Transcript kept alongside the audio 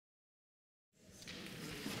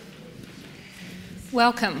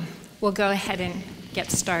Welcome. We'll go ahead and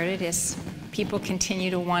get started as people continue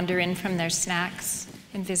to wander in from their snacks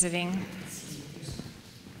and visiting.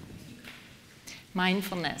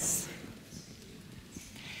 Mindfulness.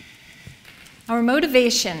 Our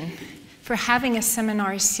motivation for having a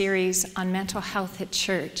seminar series on mental health at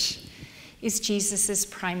church is Jesus'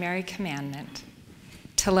 primary commandment: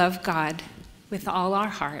 to love God with all our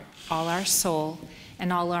heart, all our soul,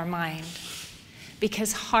 and all our mind.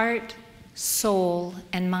 Because heart, soul,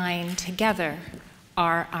 and mind together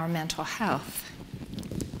are our mental health.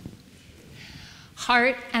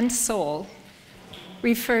 Heart and soul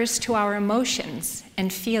refers to our emotions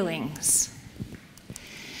and feelings.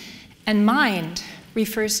 And mind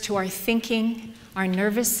refers to our thinking, our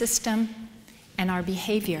nervous system, and our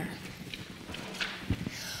behavior.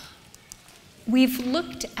 We've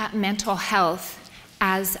looked at mental health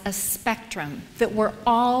as a spectrum that we're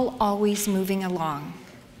all always moving along,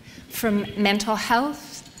 from mental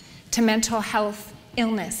health to mental health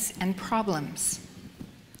illness and problems.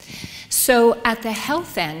 So at the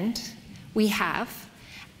health end, we have,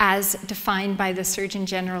 as defined by the Surgeon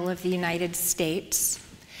General of the United States,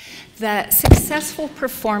 the successful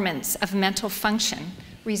performance of mental function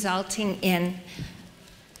resulting in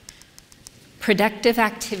productive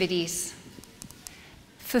activities,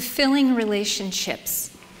 fulfilling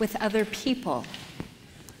relationships with other people,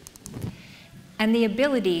 and the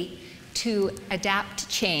ability to adapt to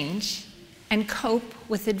change and cope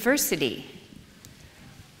with adversity,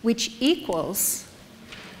 which equals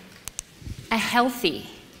a healthy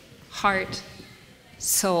heart,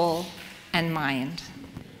 soul, and mind.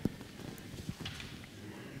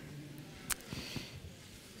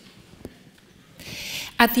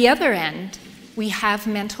 At the other end, we have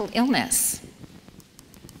mental illness,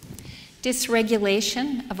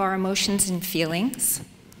 dysregulation of our emotions and feelings,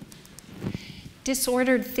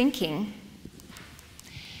 disordered thinking,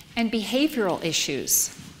 and behavioral issues,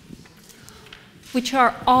 which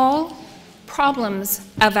are all problems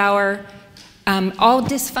of our, all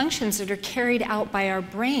dysfunctions that are carried out by our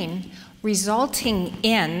brain, resulting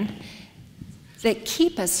in, that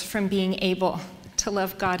keep us from being able to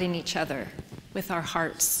love God and each other with our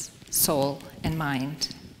hearts, soul, and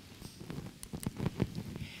mind.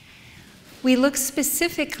 We look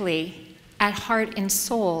specifically at heart and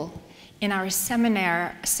soul in our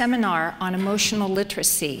seminar on emotional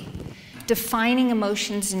literacy, defining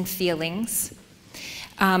emotions and feelings,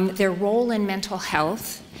 their role in mental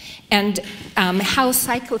health, and how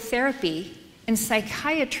psychotherapy and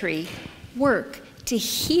psychiatry work to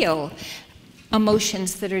heal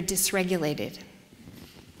emotions that are dysregulated.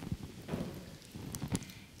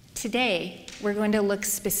 Today, we're going to look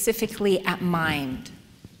specifically at mind,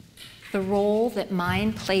 the role that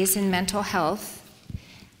mind plays in mental health,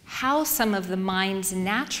 how some of the mind's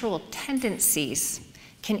natural tendencies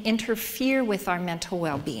can interfere with our mental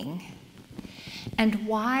well-being, and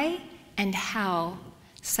why and how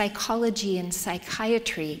psychology and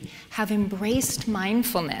psychiatry have embraced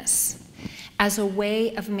mindfulness as a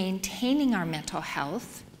way of maintaining our mental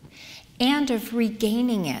health and of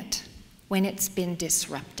regaining it when it's been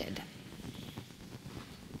disrupted.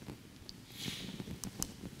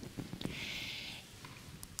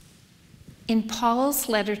 In Paul's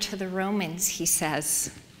letter to the Romans, he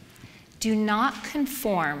says, "Do not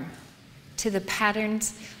conform to the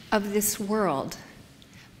patterns of this world,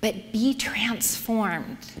 but be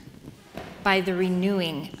transformed by the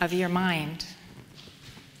renewing of your mind."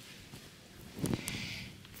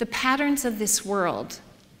 The patterns of this world,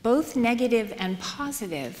 both negative and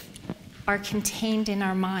positive, are contained in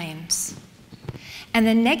our minds. And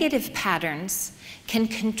the negative patterns can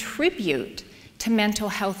contribute to mental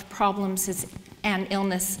health problems and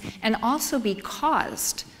illness, and also be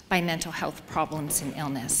caused by mental health problems and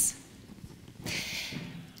illness,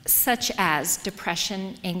 such as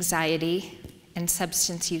depression, anxiety, and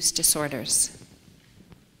substance use disorders.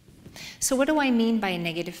 So what do I mean by a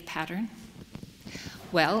negative pattern?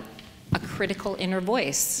 Well, a critical inner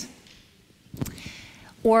voice,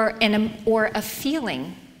 or a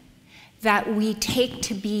feeling that we take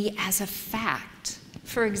to be as a fact.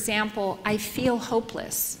 For example, I feel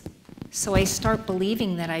hopeless, so I start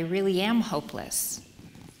believing that I really am hopeless.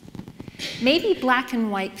 Maybe black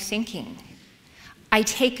and white thinking. I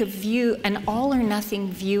take an all or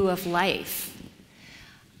nothing view of life.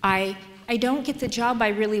 I don't get the job I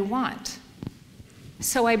really want,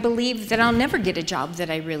 so I believe that I'll never get a job that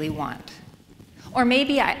I really want. Or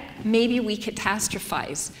maybe we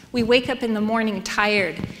catastrophize. We wake up in the morning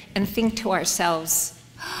tired and think to ourselves,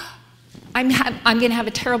 I'm going to have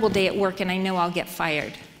a terrible day at work and I know I'll get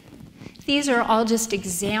fired. These are all just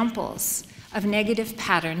examples of negative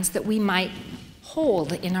patterns that we might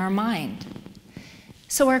hold in our mind.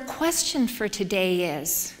 So our question for today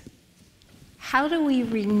is, how do we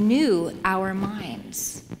renew our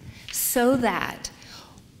minds so that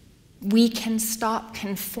we can stop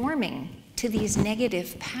conforming to these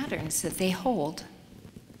negative patterns that they hold?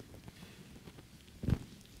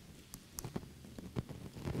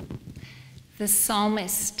 The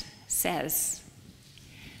psalmist says,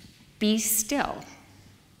 "Be still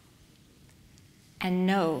and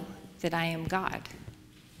know that I am God."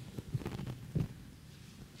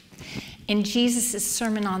 In Jesus'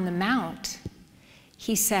 Sermon on the Mount,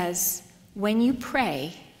 he says, when you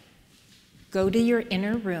pray, go to your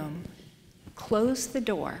inner room, close the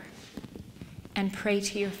door, and pray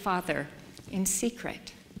to your Father in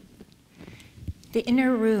secret. The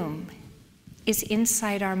inner room is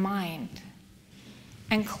inside our mind,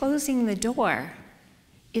 and closing the door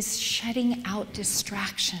is shutting out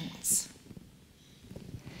distractions.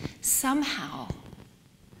 Somehow,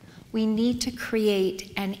 we need to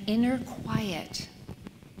create an inner quiet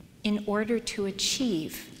in order to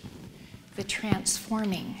achieve the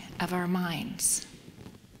transforming of our minds.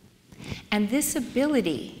 And this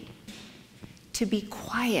ability to be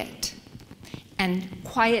quiet, and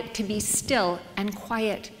quiet to be still, and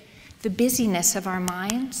quiet the busyness of our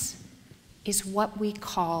minds, is what we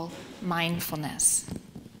call mindfulness.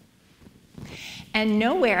 And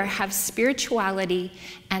nowhere have spirituality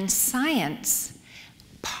and science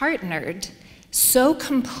partnered so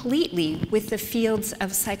completely with the fields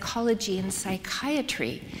of psychology and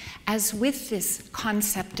psychiatry as with this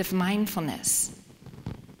concept of mindfulness.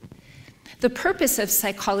 The purpose of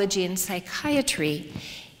psychology and psychiatry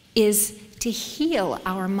is to heal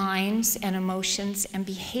our minds and emotions and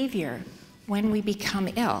behavior when we become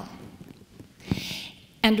ill.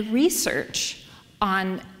 And research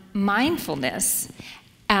on mindfulness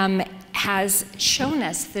has shown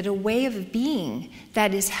us that a way of being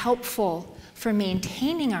that is helpful for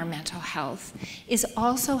maintaining our mental health is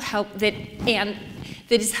also that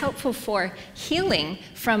is helpful for healing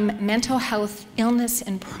from mental health illness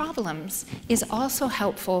and problems, is also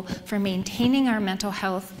helpful for maintaining our mental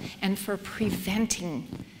health and for preventing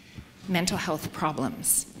mental health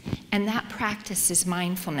problems. And that practice is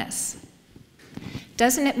mindfulness.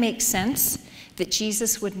 Doesn't it make sense that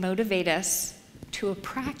Jesus would motivate us to a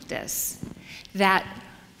practice that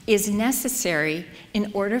is necessary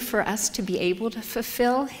in order for us to be able to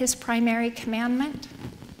fulfill his primary commandment?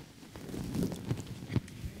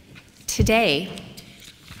 Today,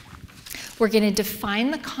 we're going to define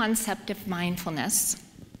the concept of mindfulness,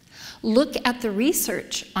 look at the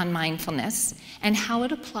research on mindfulness and how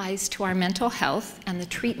it applies to our mental health and the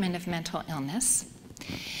treatment of mental illness,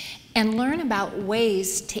 and learn about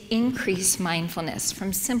ways to increase mindfulness,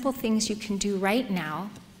 from simple things you can do right now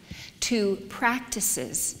to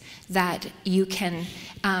practices that you can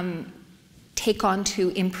take on to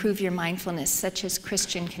improve your mindfulness, such as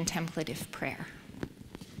Christian contemplative prayer.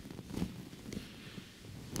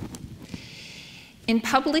 In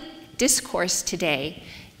public discourse today,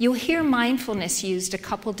 you'll hear mindfulness used a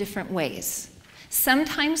couple different ways.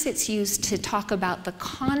 Sometimes it's used to talk about the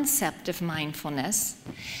concept of mindfulness,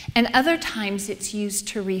 and other times it's used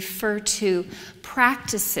to refer to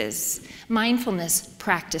practices, mindfulness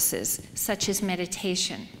practices, such as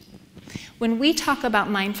meditation. When we talk about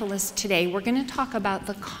mindfulness today, we're going to talk about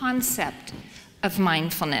the concept of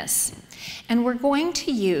mindfulness, and we're going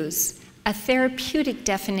to use a therapeutic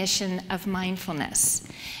definition of mindfulness.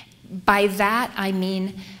 By that, I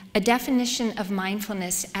mean a definition of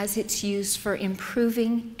mindfulness as it's used for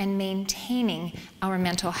improving and maintaining our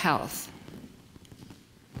mental health.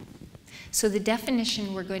 So the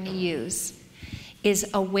definition we're going to use is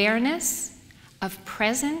awareness of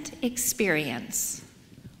present experience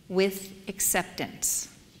with acceptance.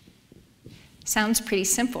 Sounds pretty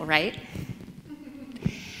simple, right?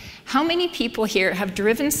 How many people here have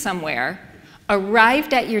driven somewhere,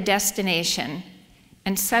 arrived at your destination,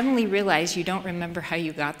 and suddenly realize you don't remember how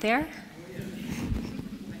you got there?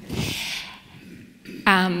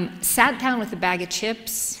 Sat down with a bag of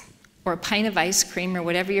chips or a pint of ice cream or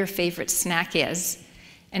whatever your favorite snack is,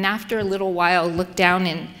 and after a little while looked down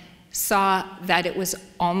and saw that it was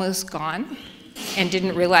almost gone and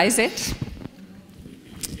didn't realize it?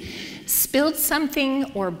 Spilled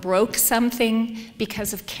something or broke something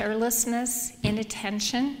because of carelessness,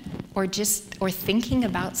 inattention, or thinking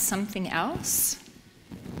about something else?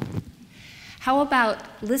 How about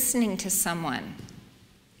listening to someone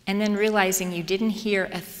and then realizing you didn't hear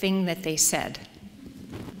a thing that they said?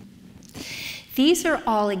 These are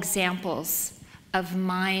all examples of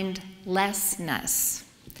mindlessness.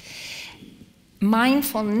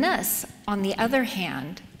 Mindfulness, on the other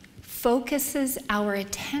hand, focuses our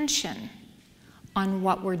attention on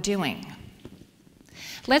what we're doing.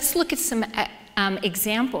 Let's look at some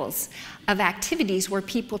examples of activities where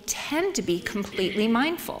people tend to be completely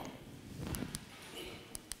mindful.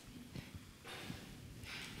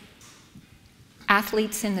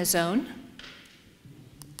 Athletes in the zone,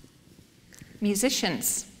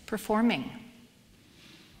 musicians performing,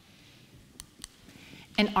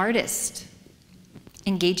 an artist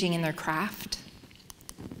engaging in their craft,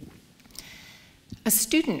 a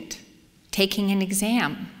student taking an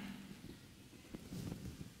exam.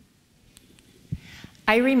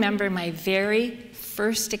 I remember my very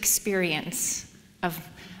first experience of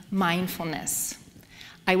mindfulness.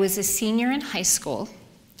 I was a senior in high school,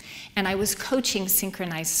 and I was coaching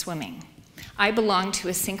synchronized swimming. I belonged to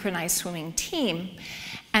a synchronized swimming team,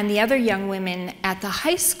 and the other young women at the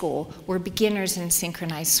high school were beginners in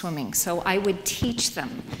synchronized swimming, so I would teach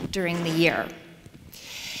them during the year.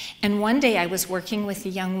 And one day I was working with a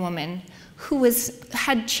young woman who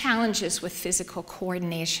had challenges with physical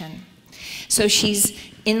coordination. So she's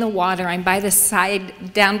in the water, I'm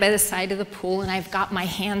down by the side of the pool, and I've got my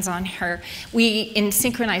hands on her. In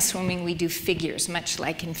synchronized swimming, we do figures, much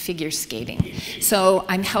like in figure skating. So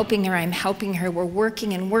I'm helping her, we're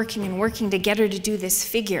working and working and working to get her to do this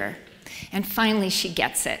figure. And finally she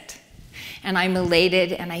gets it. And I'm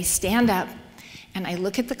elated, and I stand up, and I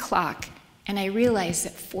look at the clock, and I realize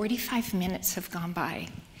that 45 minutes have gone by.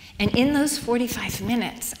 And in those 45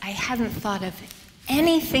 minutes, I hadn't thought of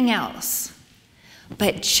anything else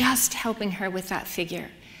but just helping her with that figure.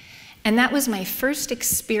 And that was my first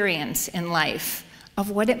experience in life of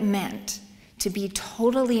what it meant to be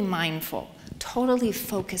totally mindful, totally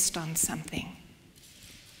focused on something.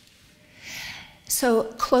 So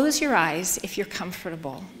close your eyes if you're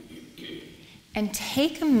comfortable and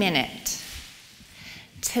take a minute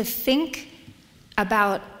to think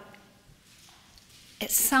about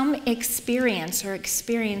some experience or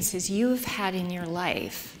experiences you've had in your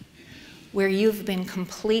life where you've been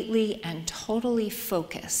completely and totally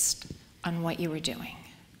focused on what you were doing.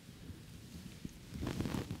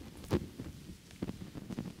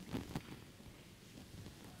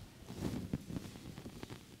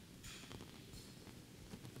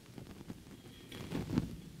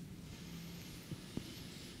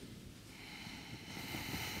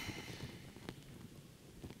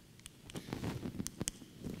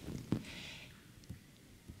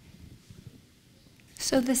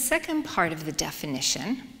 So the second part of the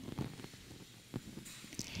definition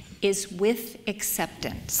is with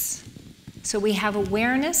acceptance. So we have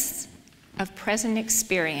awareness of present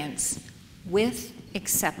experience with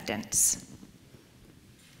acceptance.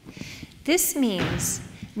 This means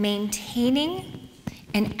maintaining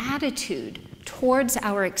an attitude towards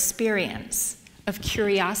our experience of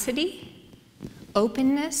curiosity,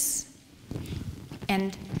 openness,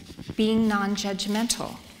 and being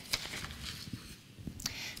non-judgmental.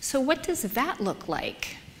 So what does that look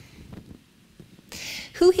like?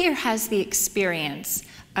 Who here has the experience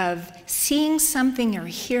of seeing something or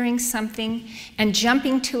hearing something and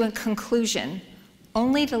jumping to a conclusion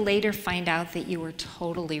only to later find out that you were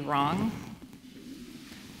totally wrong?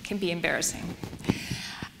 It can be embarrassing.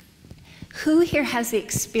 Who here has the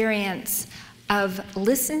experience of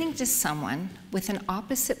listening to someone with an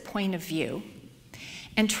opposite point of view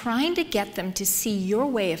and trying to get them to see your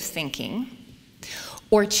way of thinking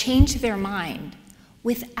or change their mind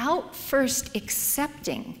without first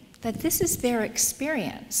accepting that this is their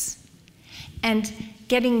experience and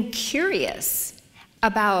getting curious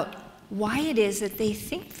about why it is that they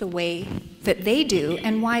think the way that they do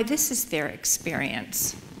and why this is their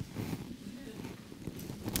experience?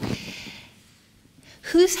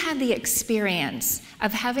 Who's had the experience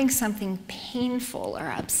of having something painful or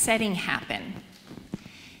upsetting happen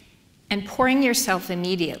and pouring yourself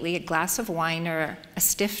immediately a glass of wine or a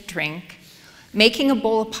stiff drink, making a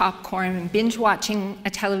bowl of popcorn and binge watching a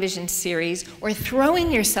television series, or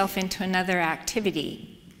throwing yourself into another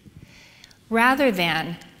activity, rather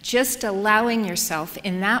than just allowing yourself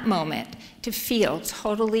in that moment to feel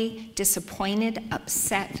totally disappointed,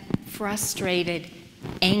 upset, frustrated,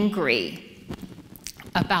 angry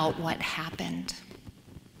about what happened?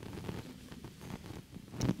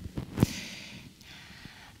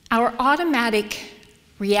 Our automatic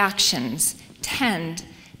reactions tend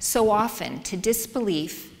so often to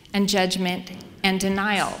disbelief and judgment and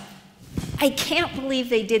denial. I can't believe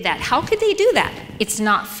they did that. How could they do that? It's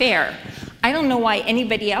not fair. I don't know why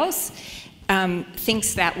anybody else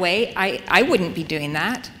thinks that way. I wouldn't be doing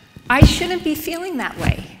that. I shouldn't be feeling that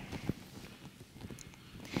way.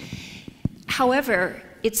 However,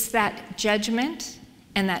 it's that judgment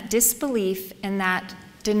and that disbelief and that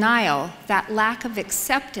denial, that lack of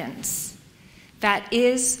acceptance, that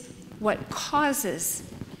is what causes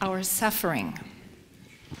our suffering.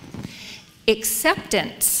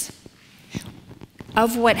 Acceptance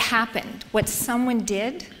of what happened, what someone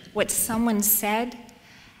did, what someone said,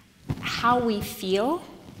 how we feel,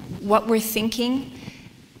 what we're thinking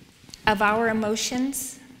of our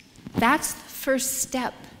emotions, that's the first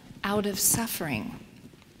step out of suffering.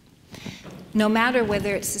 No matter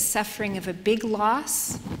whether it's the suffering of a big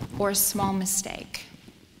loss or a small mistake.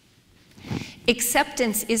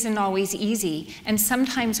 Acceptance isn't always easy, and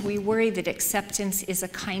sometimes we worry that acceptance is a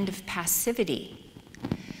kind of passivity.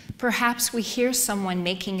 Perhaps we hear someone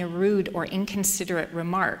making a rude or inconsiderate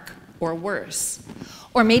remark, or worse.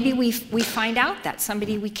 Or maybe we find out that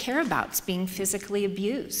somebody we care about is being physically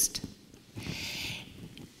abused.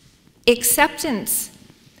 Acceptance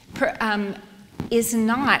is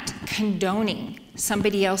not condoning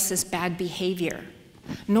somebody else's bad behavior,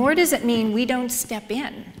 nor does it mean we don't step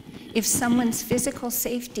in if someone's physical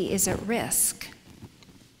safety is at risk.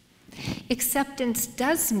 Acceptance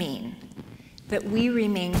does mean that we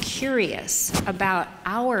remain curious about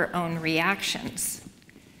our own reactions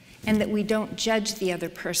and that we don't judge the other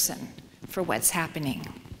person for what's happening.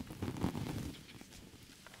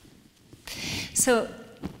 So,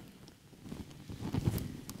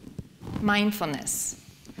 mindfulness,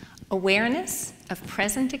 awareness of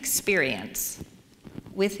present experience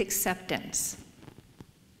with acceptance.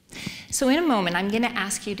 So in a moment, I'm going to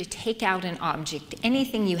ask you to take out an object,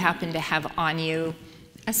 anything you happen to have on you,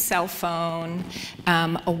 a cell phone,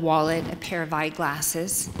 a wallet, a pair of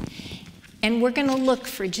eyeglasses, and we're going to look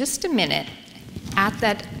for just a minute at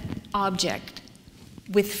that object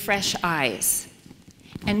with fresh eyes.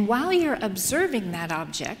 And while you're observing that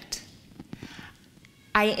object,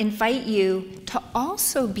 I invite you to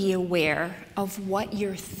also be aware of what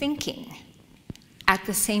you're thinking at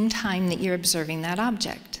the same time that you're observing that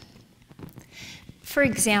object. For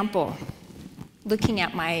example, looking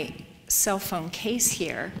at my cell phone case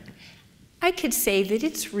here, I could say that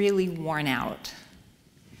it's really worn out.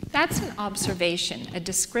 That's an observation, a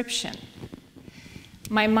description.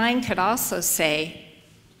 My mind could also say,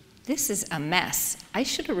 this is a mess. I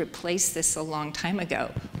should have replaced this a long time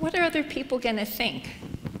ago. What are other people going to think?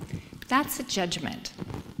 That's a judgment.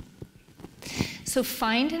 So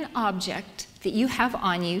find an object that you have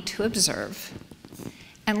on you to observe,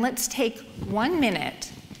 and let's take 1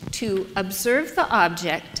 minute to observe the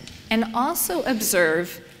object and also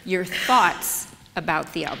observe your thoughts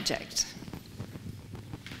about the object.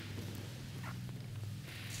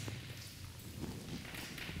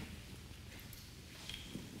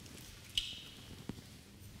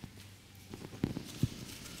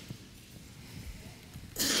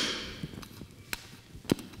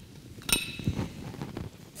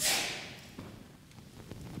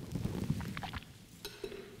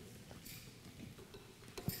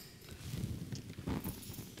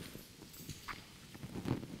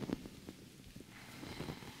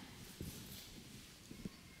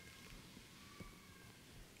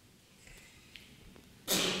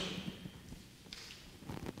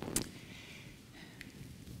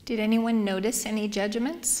 Did anyone notice any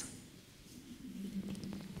judgments?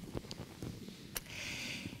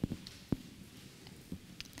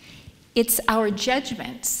 It's our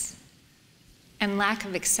judgments and lack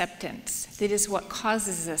of acceptance that is what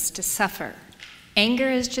causes us to suffer. Anger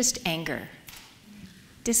is just anger.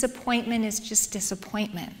 Disappointment is just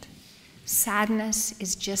disappointment. Sadness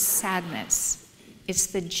is just sadness. It's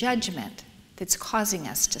the judgment that's causing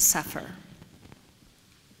us to suffer.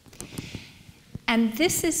 And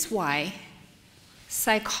this is why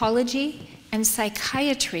psychology and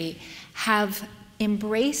psychiatry have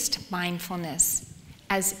embraced mindfulness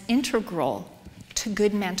as integral to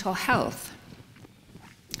good mental health.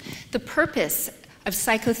 The purpose of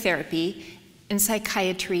psychotherapy and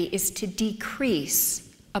psychiatry is to decrease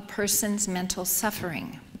a person's mental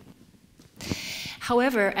suffering.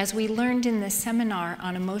 However, as we learned in the seminar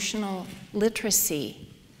on emotional literacy,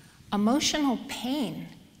 emotional pain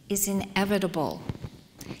is inevitable.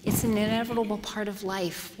 It's an inevitable part of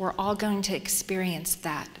life. We're all going to experience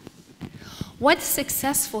that. What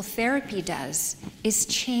successful therapy does is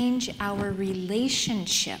change our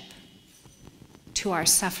relationship to our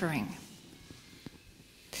suffering.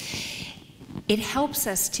 It helps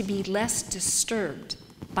us to be less disturbed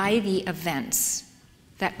by the events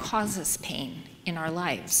that cause us pain in our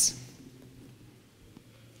lives.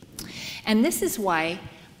 And this is why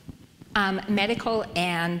medical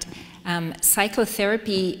and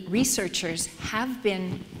psychotherapy researchers have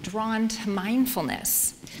been drawn to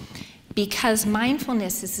mindfulness, because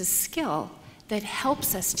mindfulness is a skill that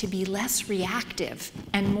helps us to be less reactive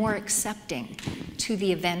and more accepting to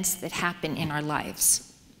the events that happen in our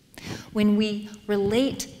lives. When we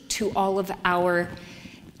relate to all of our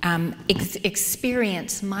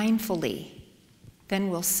experience mindfully, then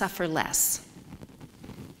we'll suffer less.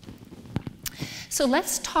 So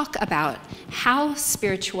let's talk about how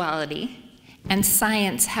spirituality and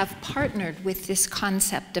science have partnered with this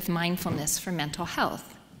concept of mindfulness for mental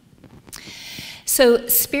health. So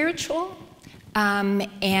spiritual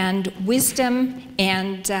and wisdom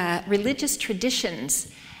and religious traditions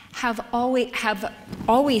have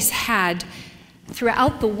always had,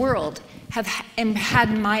 throughout the world, have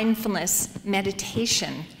had mindfulness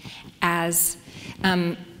meditation as,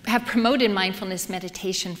 have promoted mindfulness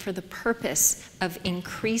meditation for the purpose of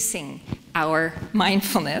increasing our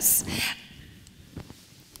mindfulness.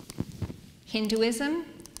 Hinduism,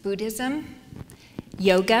 Buddhism,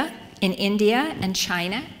 yoga in India and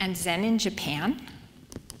China, and Zen in Japan,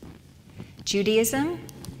 Judaism,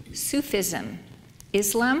 Sufism,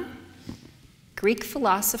 Islam, Greek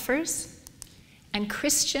philosophers, and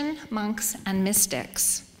Christian monks and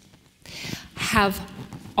mystics have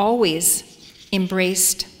always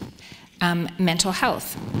embraced mental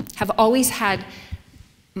health, have always had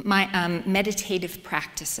meditative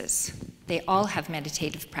practices. They all have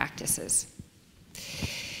meditative practices.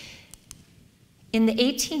 In the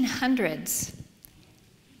 1800s,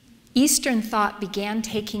 Eastern thought began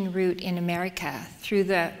taking root in America through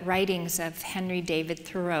the writings of Henry David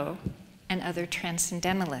Thoreau and other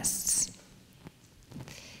transcendentalists.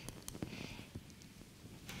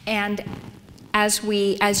 And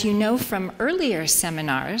as you know from earlier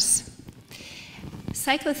seminars,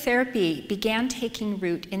 psychotherapy began taking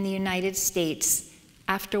root in the United States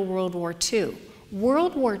after World War II.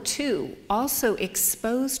 World War II also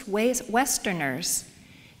exposed Westerners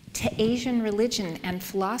to Asian religion and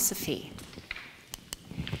philosophy.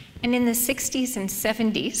 And in the 60s and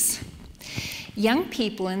 70s, young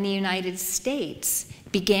people in the United States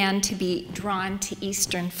began to be drawn to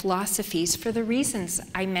Eastern philosophies for the reasons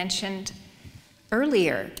I mentioned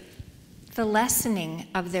earlier, the lessening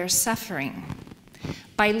of their suffering.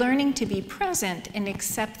 By learning to be present and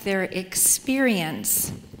accept their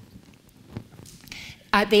experience,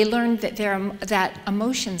 they learned that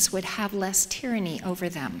emotions would have less tyranny over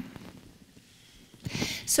them.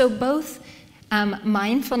 So both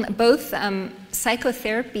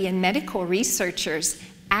psychotherapy and medical researchers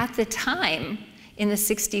at the time, in the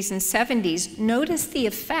 60s and 70s, noticed the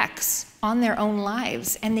effects on their own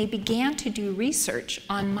lives, and they began to do research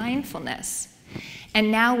on mindfulness.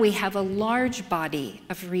 And now we have a large body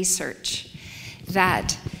of research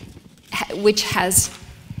which has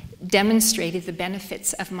demonstrated the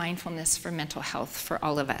benefits of mindfulness for mental health for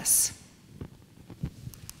all of us.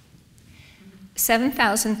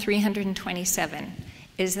 7,327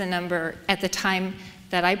 is the number, at the time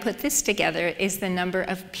that I put this together, is the number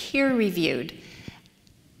of peer-reviewed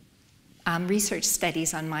research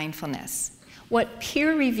studies on mindfulness. What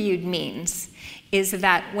peer-reviewed means is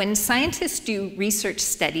that when scientists do research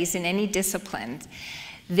studies in any discipline,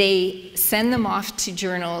 they send them off to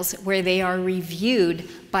journals where they are reviewed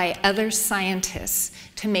by other scientists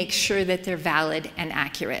to make sure that they're valid and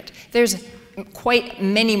accurate. There's quite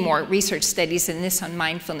many more research studies than this on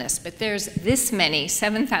mindfulness, but there's this many,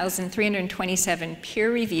 7,327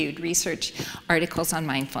 peer-reviewed research articles on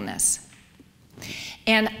mindfulness.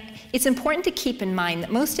 And it's important to keep in mind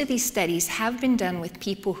that most of these studies have been done with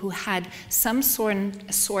people who had some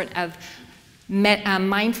sort of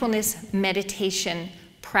mindfulness meditation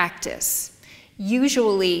practice,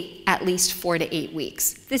 usually at least 4 to 8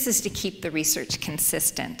 weeks. This is to keep the research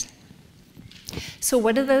consistent. So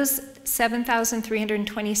what do those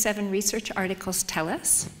 7,327 research articles tell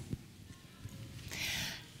us?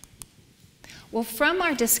 Well, from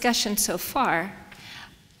our discussion so far,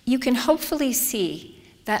 you can hopefully see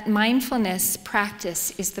that mindfulness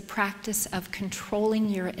practice is the practice of controlling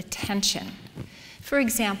your attention. For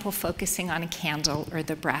example, focusing on a candle or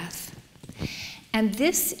the breath. And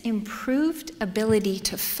this improved ability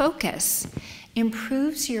to focus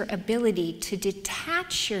improves your ability to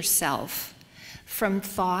detach yourself from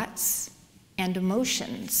thoughts and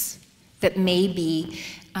emotions that may be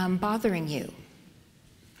bothering you.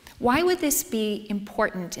 Why would this be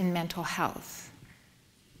important in mental health?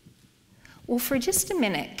 Well, for just a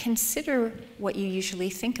minute, consider what you usually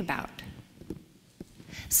think about.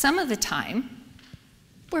 Some of the time,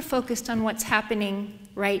 we're focused on what's happening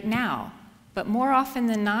right now, but more often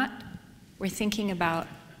than not, we're thinking about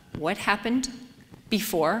what happened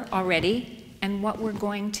before already and what we're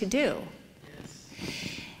going to do.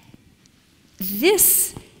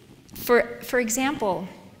 This, for example,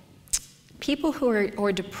 People who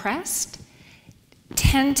are depressed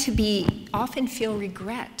tend to often feel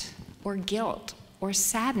regret or guilt or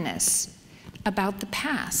sadness about the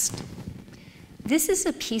past. This is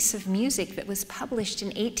a piece of music that was published in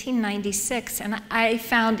 1896, and I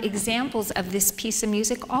found examples of this piece of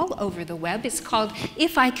music all over the web. It's called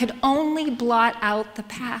 "If I Could Only Blot Out the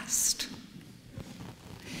Past."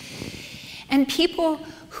 And people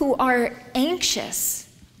who are anxious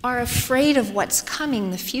are afraid of what's coming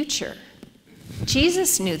in the future.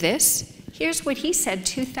 Jesus knew this. Here's what he said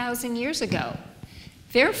 2,000 years ago.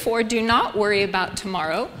 "Therefore, do not worry about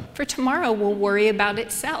tomorrow, for tomorrow will worry about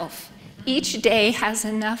itself. Each day has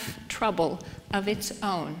enough trouble of its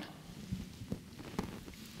own."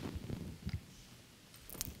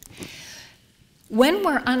 When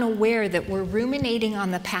we're unaware that we're ruminating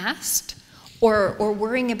on the past or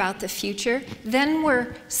worrying about the future, then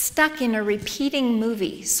we're stuck in a repeating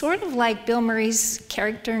movie, sort of like Bill Murray's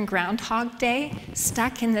character in Groundhog Day,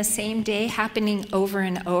 stuck in the same day happening over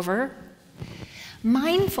and over.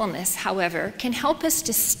 Mindfulness, however, can help us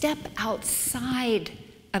to step outside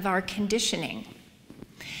of our conditioning.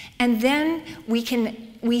 And then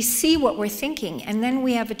we see what we're thinking, and then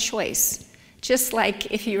we have a choice. Just like,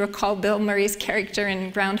 if you recall, Bill Murray's character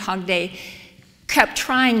in Groundhog Day kept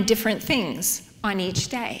trying different things on each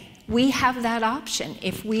day. We have that option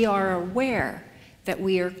if we are aware that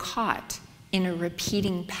we are caught in a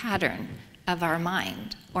repeating pattern of our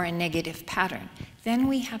mind or a negative pattern. Then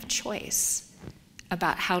we have choice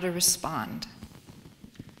about how to respond.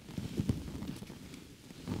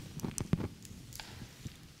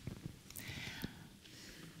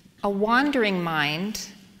 A wandering mind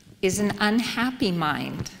is an unhappy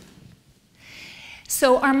mind.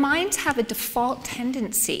 So our minds have a default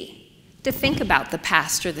tendency to think about the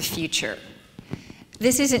past or the future.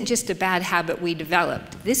 This isn't just a bad habit we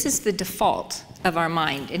developed. This is the default of our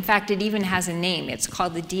mind. In fact, it even has a name. It's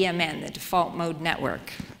called the DMN, the Default Mode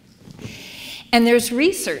Network. And there's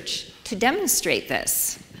research to demonstrate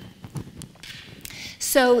this.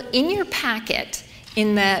 So in your packet,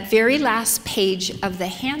 in the very last page of the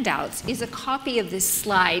handouts, is a copy of this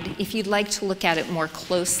slide if you'd like to look at it more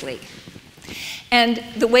closely. And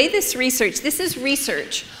the way this is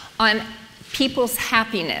research on people's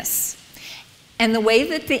happiness. And the way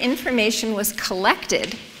that the information was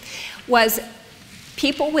collected was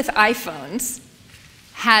people with iPhones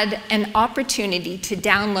had an opportunity to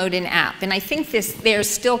download an app. And I think they're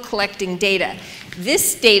still collecting data.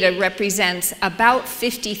 This data represents about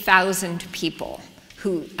 50,000 people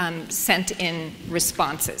who sent in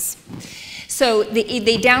responses. So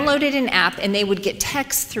they downloaded an app, and they would get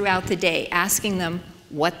texts throughout the day asking them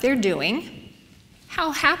what they're doing,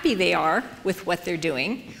 how happy they are with what they're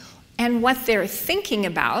doing, and what they're thinking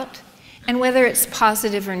about, and whether it's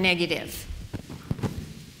positive or negative.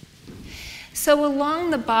 So along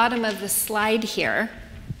the bottom of the slide here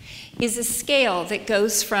is a scale that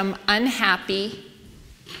goes from unhappy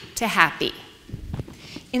to happy.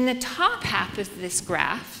 In the top half of this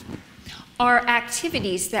graph are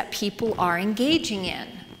activities that people are engaging in.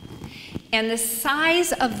 And the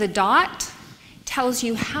size of the dot tells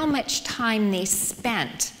you how much time they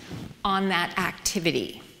spent on that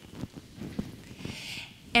activity.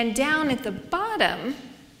 And down at the bottom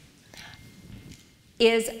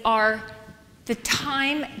are the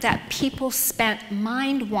time that people spent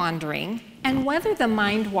mind wandering, and whether the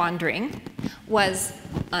mind wandering was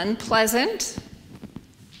unpleasant,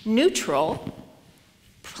 neutral,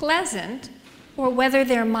 pleasant, or whether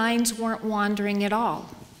their minds weren't wandering at all.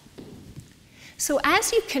 So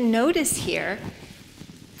as you can notice here,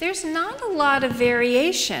 there's not a lot of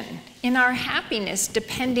variation in our happiness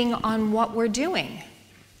depending on what we're doing.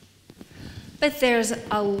 But there's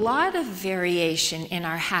a lot of variation in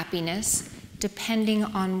our happiness depending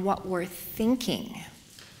on what we're thinking.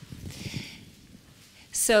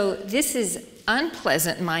 So this is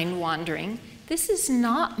unpleasant mind wandering. This is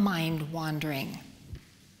not mind wandering.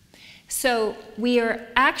 So we are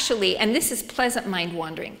actually, and this is pleasant mind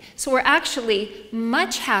wandering, so we're actually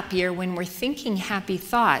much happier when we're thinking happy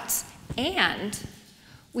thoughts, and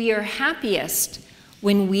we are happiest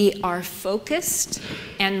when we are focused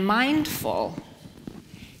and mindful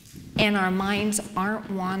and our minds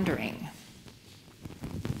aren't wandering.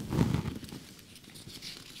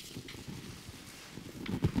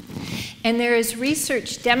 And there is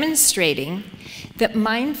research demonstrating that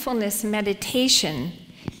mindfulness meditation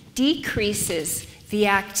decreases the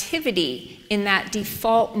activity in that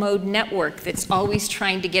default mode network that's always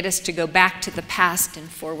trying to get us to go back to the past and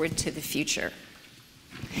forward to the future.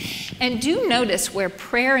 And do notice where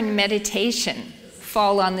prayer and meditation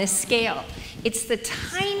fall on this scale. It's the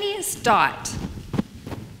tiniest dot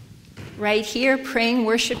right here, praying,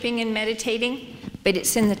 worshiping, and meditating, but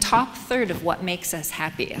it's in the top third of what makes us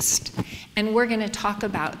happiest. And we're going to talk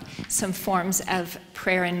about some forms of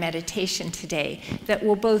prayer and meditation today that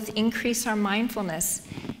will both increase our mindfulness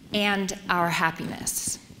and our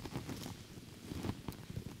happiness.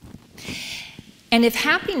 And if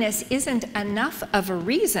happiness isn't enough of a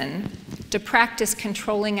reason to practice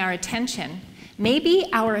controlling our attention, maybe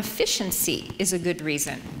our efficiency is a good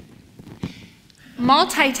reason.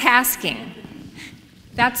 Multitasking,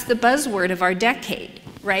 that's the buzzword of our decade,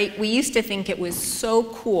 right? We used to think it was so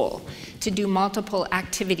cool to do multiple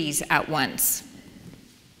activities at once.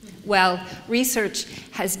 Well, research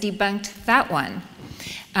has debunked that one.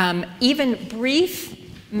 Even brief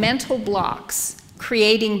mental blocks,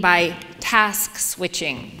 creating by task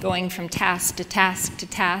switching, going from task to task to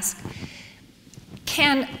task,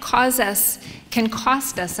 can cost us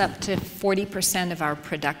up to 40% of our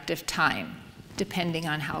productive time, depending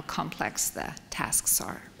on how complex the tasks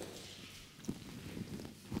are.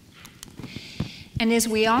 And as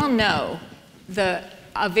we all know,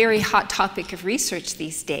 a very hot topic of research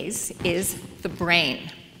these days is the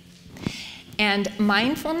brain. And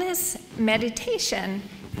mindfulness meditation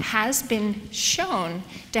has been shown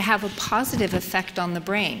to have a positive effect on the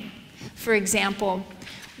brain. For example,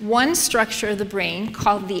 one structure of the brain,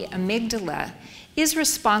 called the amygdala, is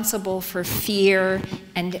responsible for fear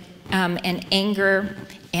and anger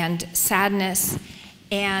and sadness.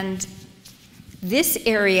 And this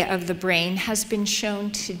area of the brain has been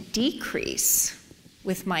shown to decrease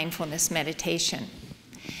with mindfulness meditation.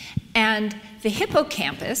 And the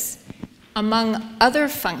hippocampus, among other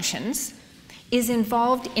functions, is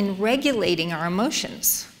involved in regulating our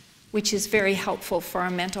emotions, which is very helpful for our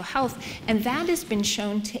mental health. And that has been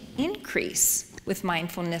shown to increase with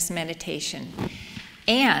mindfulness meditation.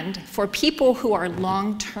 And for people who are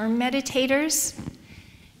long-term meditators,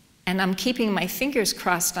 and I'm keeping my fingers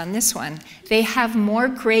crossed on this one, they have more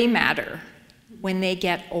gray matter when they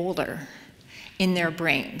get older in their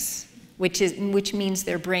brains, which means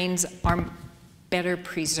their brains are better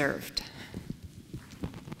preserved.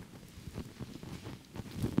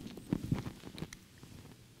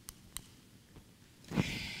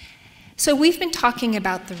 So we've been talking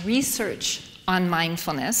about the research on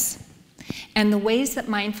mindfulness and the ways that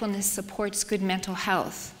mindfulness supports good mental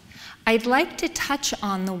health. I'd like to touch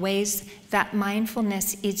on the ways that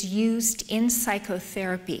mindfulness is used in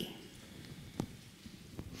psychotherapy.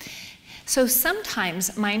 So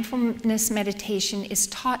sometimes mindfulness meditation is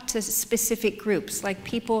taught to specific groups, like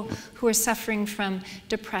people who are suffering from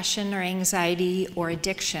depression or anxiety or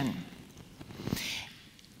addiction.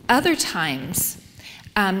 Other times,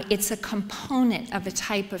 it's a component of a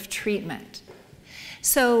type of treatment.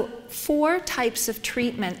 So 4 types of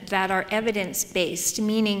treatment that are evidence-based,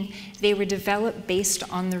 meaning they were developed based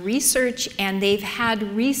on the research, and they've had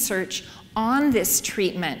research on this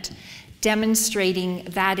treatment demonstrating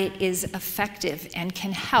that it is effective and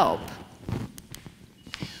can help.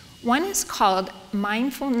 One is called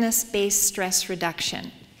mindfulness-based stress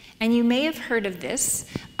reduction. And you may have heard of this.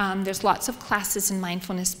 There's lots of classes in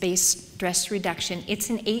mindfulness-based stress reduction.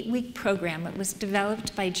 It's an 8-week program. It was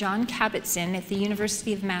developed by John Kabat-Zinn at the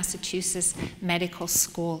University of Massachusetts Medical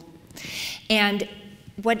School. And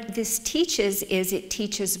what this teaches is it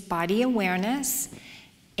teaches body awareness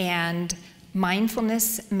and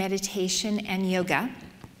mindfulness meditation and yoga.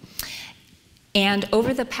 And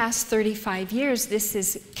over the past 35 years, this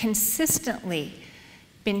has consistently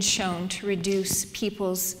been shown to reduce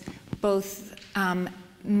people's both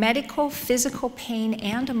medical, physical pain,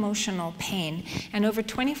 and emotional pain. And over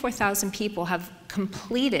 24,000 people have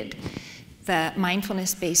completed the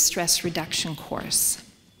mindfulness-based stress reduction course.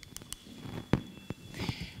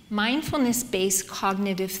 Mindfulness-based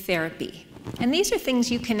cognitive therapy. And these are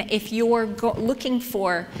things you can, if you're looking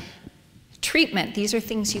for treatment, these are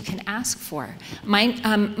things you can ask for.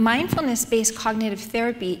 Mindfulness-based cognitive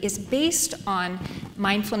therapy is based on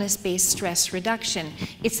mindfulness-based stress reduction.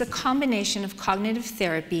 It's a combination of cognitive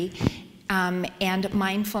therapy and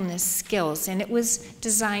mindfulness skills, and it was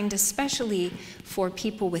designed especially for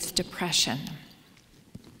people with depression.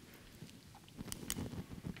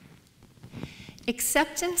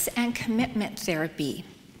 Acceptance and commitment therapy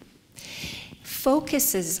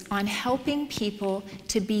focuses on helping people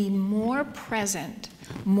to be more present,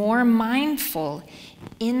 more mindful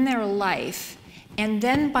in their life, and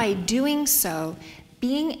then by doing so,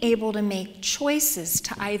 being able to make choices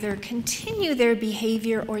to either continue their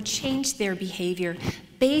behavior or change their behavior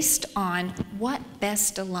based on what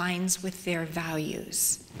best aligns with their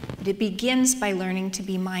values. But it begins by learning to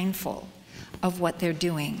be mindful of what they're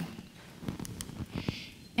doing.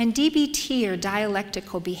 and DBT, or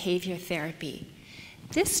dialectical behavior therapy.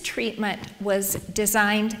 This treatment was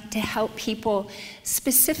designed to help people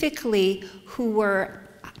specifically who were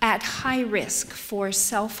at high risk for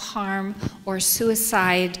self-harm or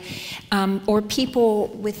suicide, or people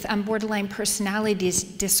with borderline personality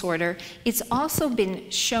disorder. It's also been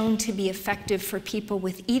shown to be effective for people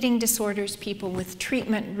with eating disorders, people with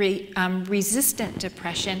treatment-resistant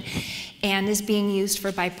depression, and is being used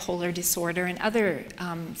for bipolar disorder and other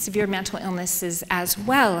severe mental illnesses as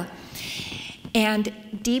well. And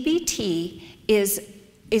DBT is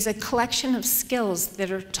a collection of skills that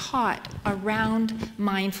are taught around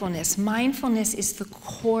mindfulness. Mindfulness is the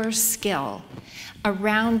core skill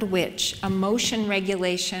around which emotion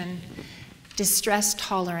regulation, distress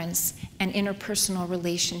tolerance, and interpersonal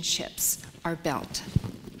relationships are built.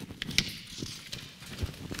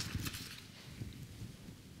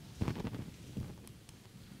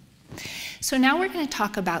 So now we're going to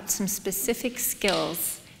talk about some specific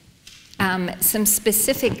skills, some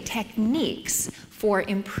specific techniques for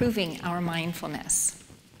improving our mindfulness.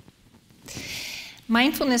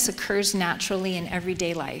 Mindfulness occurs naturally in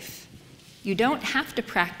everyday life. You don't have to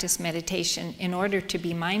practice meditation in order to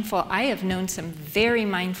be mindful. I have known some very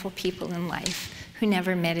mindful people in life who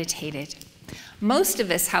never meditated. Most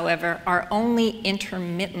of us, however, are only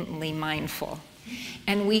intermittently mindful.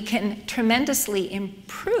 And we can tremendously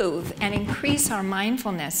improve and increase our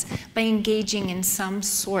mindfulness by engaging in some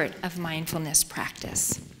sort of mindfulness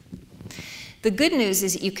practice. The good news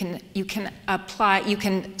is you can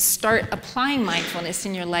start applying mindfulness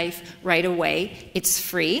in your life right away. It's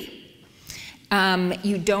free.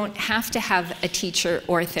 You don't have to have a teacher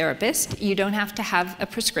or a therapist. You don't have to have a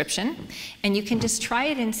prescription. And you can just try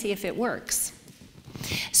it and see if it works.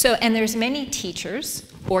 And there's many teachers,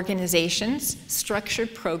 organizations,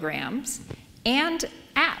 structured programs, and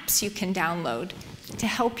apps you can download to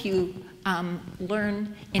help you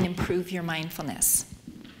learn and improve your mindfulness.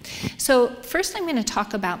 So first I'm going to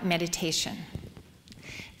talk about meditation.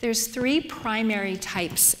 There's 3 primary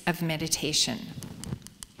types of meditation.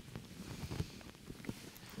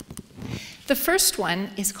 The first one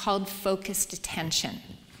is called focused attention.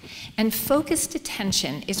 And focused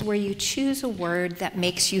attention is where you choose a word that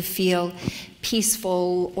makes you feel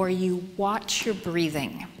peaceful, or you watch your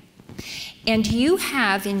breathing. And you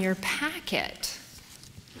have in your packet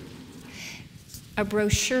a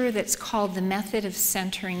brochure that's called The Method of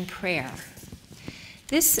Centering Prayer.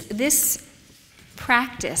 This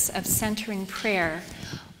practice of centering prayer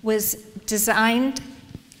was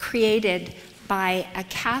created by a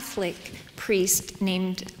Catholic priest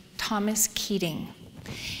named Thomas Keating.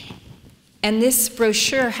 And this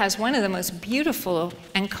brochure has one of the most beautiful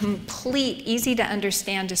and complete, easy to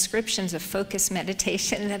understand descriptions of focused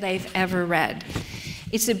meditation that I've ever read.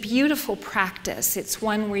 It's a beautiful practice. It's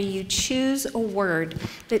one where you choose a word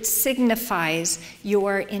that signifies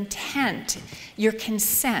your intent, your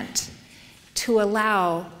consent to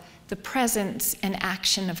allow the presence and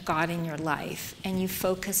action of God in your life, and you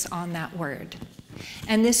focus on that word.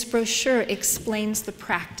 And this brochure explains the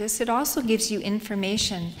practice. It also gives you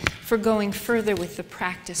information for going further with the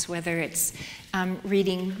practice, whether it's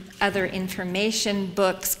reading other information,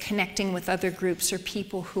 books, connecting with other groups or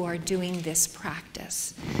people who are doing this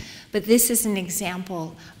practice. But this is an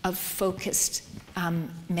example of focused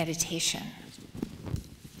meditation.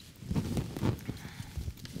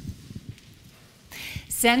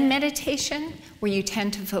 Zen meditation, where you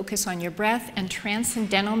tend to focus on your breath, and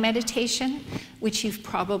transcendental meditation, which you've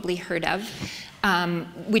probably heard of,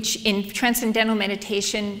 which in transcendental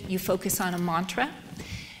meditation, you focus on a mantra.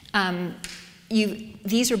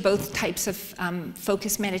 These are both types of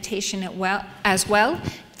focused meditation as well.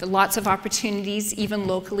 There are lots of opportunities, even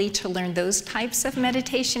locally, to learn those types of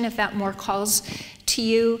meditation if that more calls to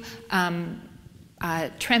you.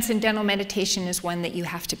 Transcendental meditation is one that you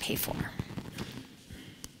have to pay for.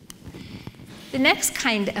 The next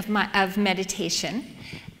kind of meditation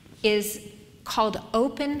is called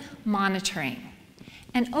open monitoring.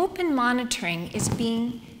 And open monitoring is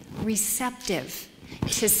being receptive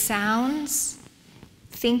to sounds,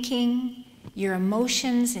 thinking, your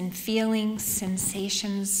emotions and feelings,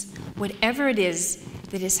 sensations, whatever it is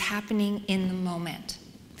that is happening in the moment.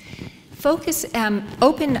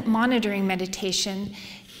 Open monitoring meditation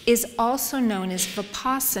is also known as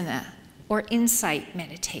vipassana, or insight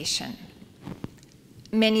meditation.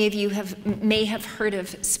 Many of you may have heard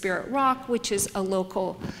of Spirit Rock, which is a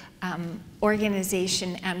local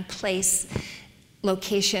organization and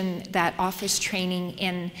location that offers training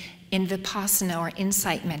in vipassana, or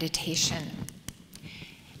insight meditation.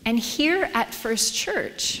 And here at First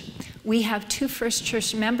Church, we have 2 First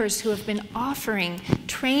Church members who have been offering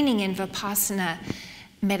training in Vipassana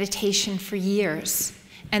meditation for years.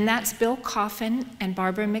 And that's Bill Coffin and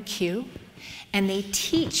Barbara McHugh. And they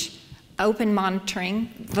teach open monitoring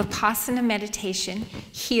Vipassana meditation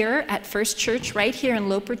here at First Church, right here in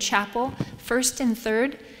Loper Chapel, 1st and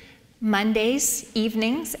 3rd Mondays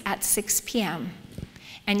evenings at 6 p.m.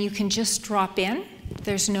 And you can just drop in.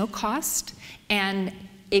 There's no cost. And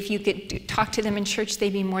if you could talk to them in church,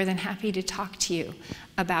 they'd be more than happy to talk to you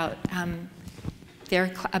about their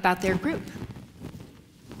group.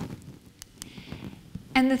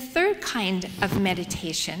 And the third kind of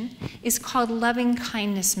meditation is called loving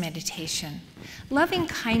kindness meditation. Loving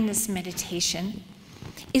kindness meditation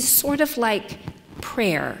is sort of like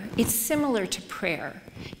prayer. It's similar to prayer.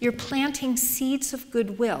 You're planting seeds of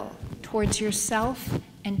goodwill towards yourself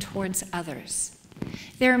and towards others.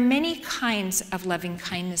 There are many kinds of loving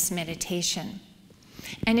kindness meditation.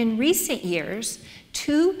 And in recent years,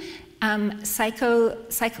 2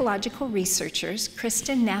 psychological researchers,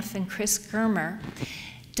 Kristen Neff and Chris Germer,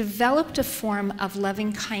 developed a form of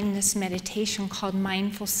loving kindness meditation called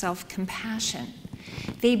mindful self-compassion.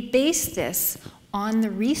 They based this on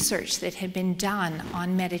the research that had been done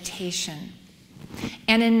on meditation.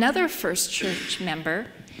 And another First Church member,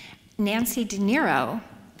 Nancy De Niro,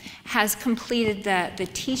 has completed the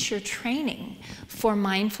teacher training for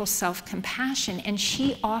mindful self-compassion, and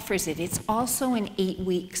she offers it. It's also an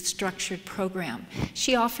 8-week structured program.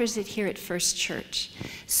 She offers it here at First Church.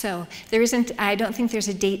 So I don't think there's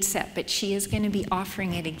a date set, but she is going to be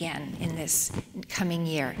offering it again in this coming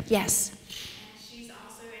year. Yes? And she's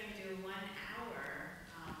also going to do 1 hour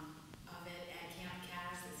of it at Camp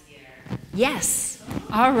Kaz this year. Yes.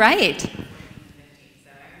 All right.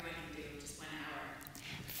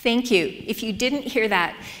 Thank you. If you didn't hear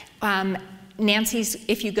that,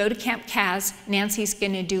 if you go to Camp Kaz, Nancy's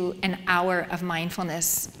going to do an hour of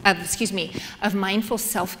of mindful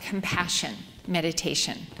self-compassion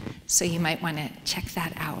meditation. So you might want to check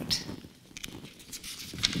that out.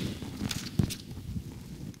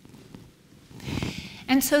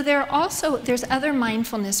 And so there's other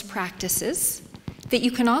mindfulness practices that you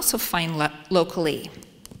can also find locally.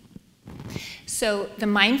 So the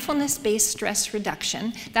mindfulness-based stress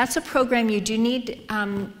reduction, that's a program you do need,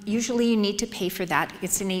 usually you need to pay for that.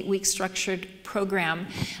 It's an 8-week structured program.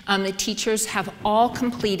 The teachers have all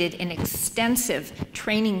completed an extensive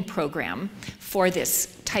training program for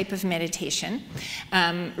this type of meditation,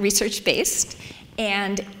 research-based.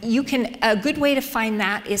 And a good way to find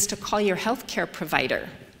that is to call your healthcare provider.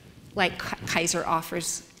 Like Kaiser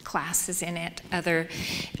offers classes in it, other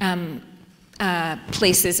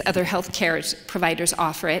places, other healthcare providers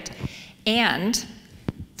offer it. And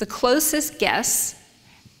the closest guess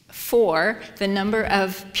for the number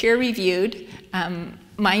of peer-reviewed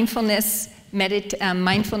mindfulness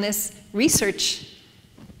research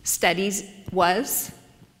studies was,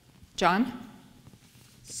 John?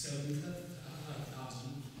 7,000.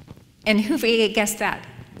 And who guessed that?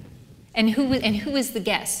 And who was the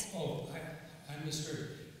guess? Oh, I misheard.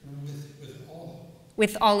 With all.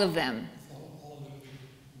 With all of them.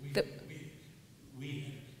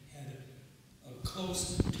 We had a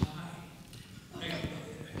close tie.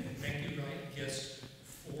 Becky Wright guessed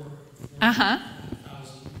 4,000.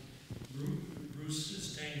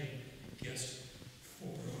 Bruce Stengel guessed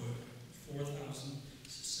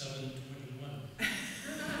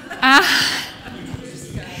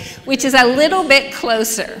 4,721. Which is a little bit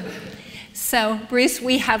closer. So, Bruce,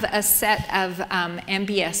 we have a set of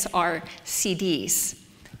MBSR CDs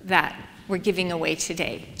that we're giving away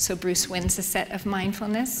today. So Bruce wins a set of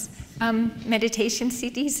mindfulness meditation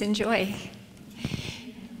CDs. Enjoy.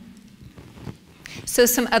 So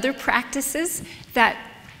some other practices that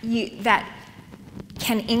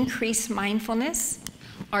can increase mindfulness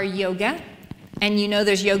are yoga. And you know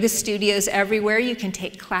there's yoga studios everywhere. You can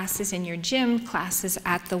take classes in your gym, classes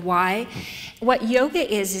at the Y. What yoga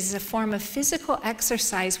is a form of physical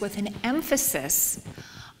exercise with an emphasis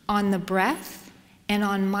on the breath and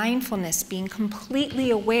on mindfulness, being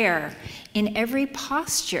completely aware in every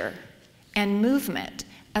posture and movement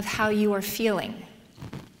of how you are feeling.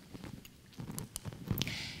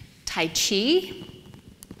 Tai Chi,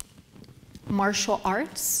 martial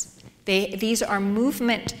arts, these are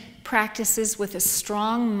movement practices with a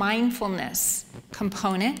strong mindfulness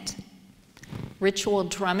component. Ritual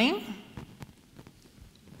drumming.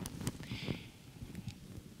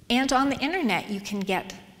 And on the internet, you can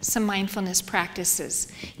get some mindfulness practices.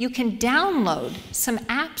 You can download some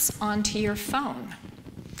apps onto your phone.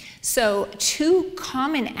 So 2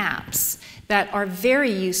 common apps that are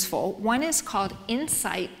very useful. One is called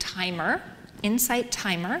Insight Timer.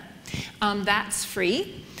 That's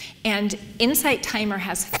free. And Insight Timer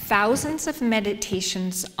has thousands of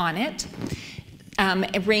meditations on it,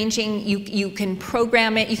 ranging, you can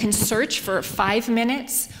program it, you can search for 5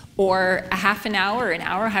 minutes or a half an hour, or an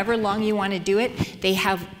hour, however long you want to do it. They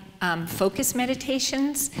have focus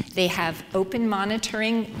meditations, they have open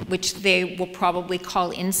monitoring, which they will probably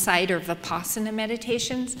call insight or vipassana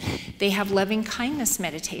meditations. They have loving kindness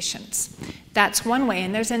meditations. That's one way.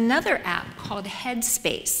 And there's another app called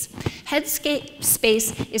Headspace.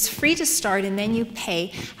 Headspace is free to start and then you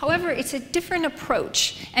pay. However, it's a different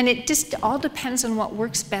approach, and it just all depends on what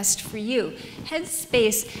works best for you.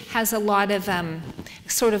 Headspace has a lot of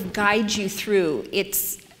sort of guide you through.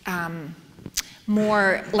 It's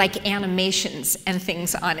more like animations and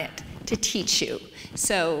things on it to teach you.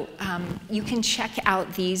 So you can check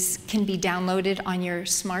out, these can be downloaded on your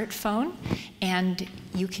smartphone and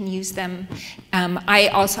you can use them.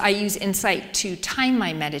 I use Insight to time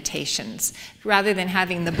my meditations. Rather than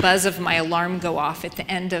having the buzz of my alarm go off at the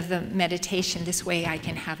end of the meditation, this way I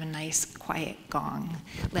can have a nice quiet gong.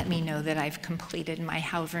 Let me know that I've completed my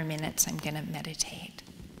however minutes I'm going to meditate.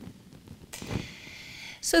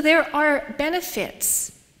 So there are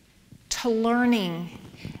benefits to learning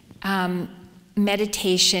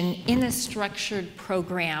meditation in a structured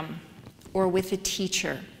program or with a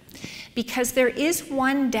teacher, because there is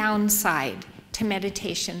one downside to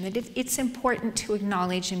meditation that it's important to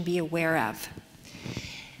acknowledge and be aware of.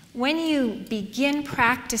 When you begin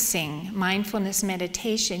practicing mindfulness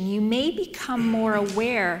meditation, you may become more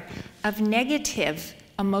aware of negative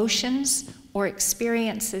emotions or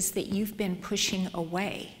experiences that you've been pushing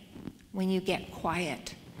away when you get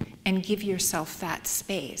quiet and give yourself that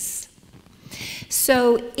space.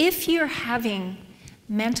 So if you're having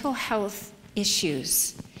mental health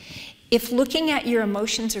issues, if looking at your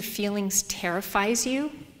emotions or feelings terrifies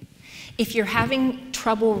you, if you're having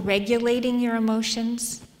trouble regulating your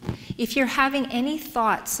emotions, if you're having any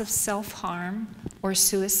thoughts of self-harm or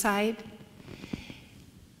suicide,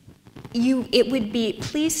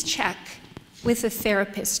 please check with a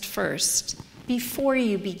therapist first before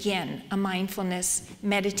you begin a mindfulness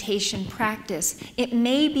meditation practice. It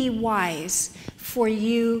may be wise for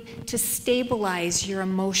you to stabilize your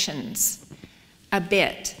emotions a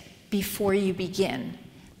bit before you begin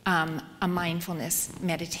a mindfulness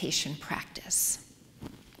meditation practice.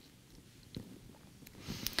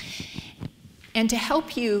 And to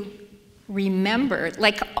help you remember,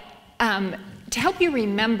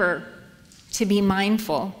 to be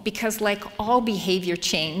mindful, because like all behavior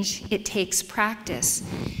change, it takes practice.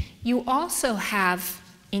 You also have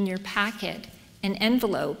in your packet an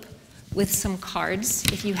envelope with some cards.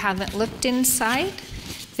 If you haven't looked inside,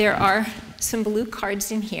 there are some blue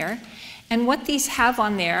cards in here. And what these have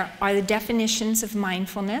on there are the definitions of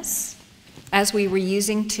mindfulness, as we were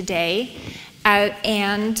using today,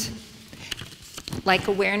 and like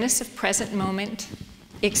awareness of present moment,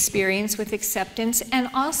 experience with acceptance, and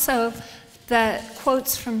also the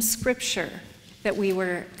quotes from Scripture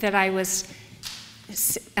that I was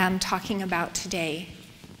talking about today.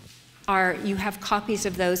 You have copies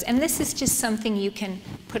of those, and this is just something you can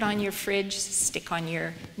put on your fridge, stick on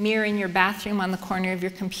your mirror in your bathroom, on the corner of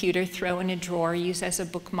your computer, throw in a drawer, use as a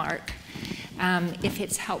bookmark, if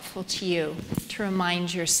it's helpful to you to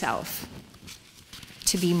remind yourself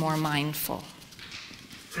to be more mindful.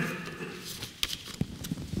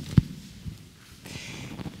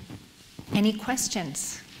 Any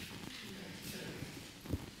questions?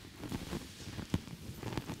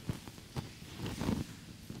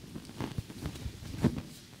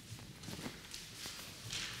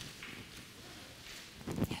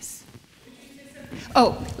 Yes.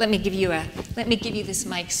 Oh, let me give you this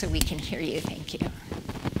mic so we can hear you. Thank you. Could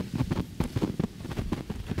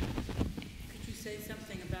you say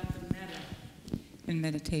something about the metta in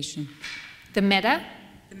meditation? The metta?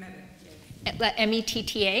 The metta, yes.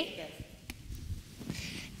 M-E-T-T-A? Yes.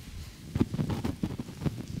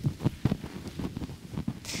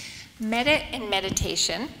 Metta in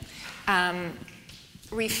meditation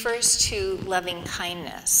refers to loving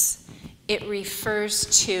kindness. It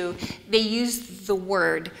refers to, they use the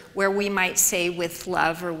word where we might say with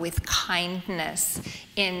love or with kindness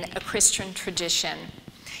in a Christian tradition.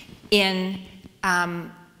 In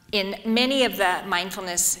many of the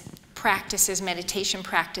mindfulness practices, meditation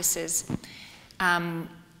practices,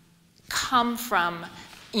 come from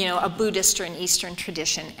a Buddhist or an Eastern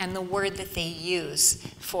tradition, and the word that they use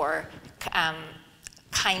for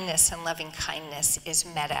kindness and loving kindness is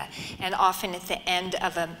metta. And often at the end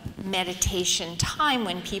of a meditation time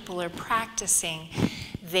when people are practicing,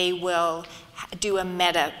 they will do a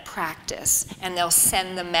metta practice, and they'll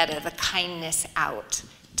send the metta, the kindness, out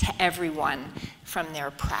to everyone from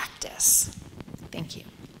their practice. Thank you.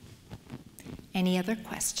 Any other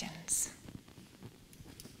questions?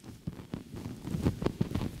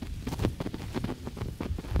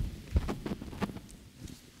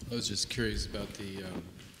 I was just curious about the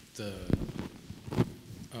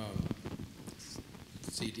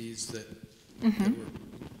CDs that were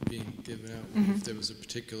being given out. If there was a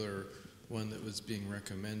particular one that was being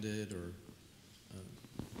recommended, or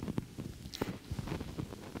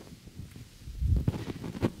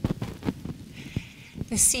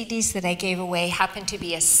the CDs that I gave away happened to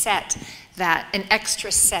be a set an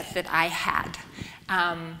extra set that I had,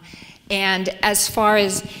 and as far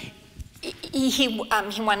as he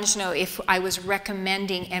wanted to know if I was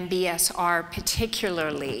recommending MBSR,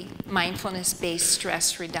 particularly mindfulness-based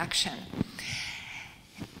stress reduction.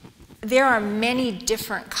 There are many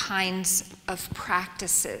different kinds of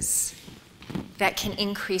practices that can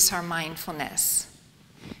increase our mindfulness,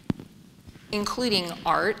 including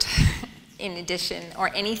art, in addition,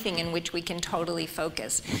 or anything in which we can totally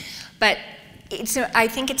focus. But I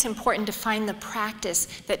think it's important to find the practice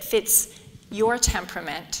that fits your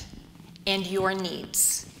temperament and your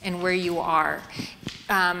needs and where you are.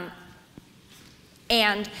 And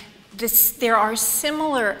there are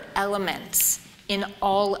similar elements in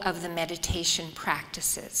all of the meditation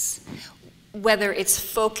practices. Whether it's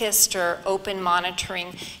focused or open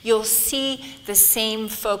monitoring, you'll see the same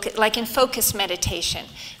focus, like in focused meditation,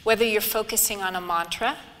 whether you're focusing on a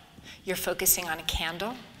mantra, you're focusing on a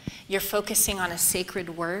candle, you're focusing on a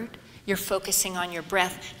sacred word, you're focusing on your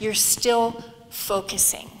breath, you're still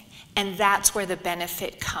focusing. And that's where the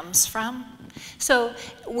benefit comes from. So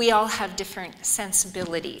we all have different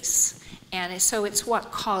sensibilities. And so it's what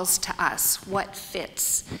calls to us, what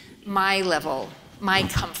fits my level, my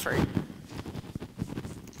comfort,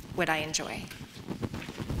 what I enjoy.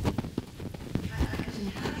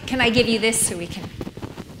 Can I give you this so we can?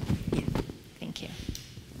 Yeah, thank you.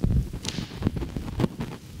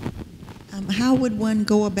 How would one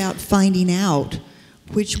go about finding out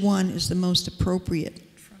which one is the most appropriate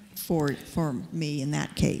for me in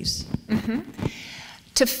that case?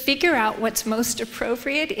 To figure out what's most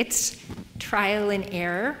appropriate, it's trial and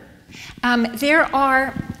error. There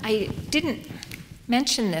are, I didn't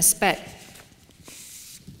mention this, but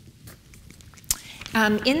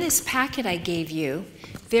in this packet I gave you,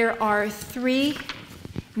 there are 3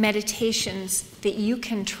 meditations that you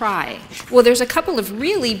can try. Well, there's a couple of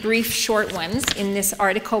really brief short ones in this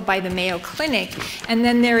article by the Mayo Clinic, and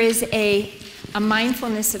then there is a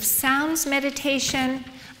mindfulness of sounds meditation,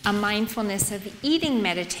 a mindfulness of eating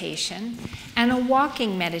meditation, and a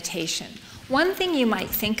walking meditation. One thing you might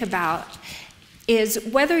think about is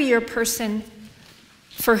whether you're a person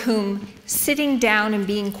for whom sitting down and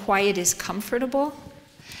being quiet is comfortable.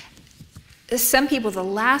 Some people, the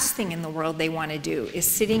last thing in the world they want to do is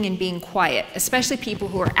sitting and being quiet, especially people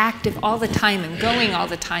who are active all the time and going all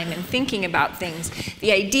the time and thinking about things.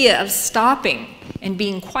 The idea of stopping and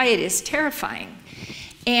being quiet is terrifying.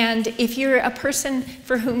 And if you're a person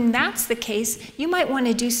for whom that's the case, you might want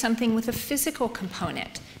to do something with a physical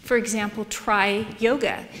component. For example, try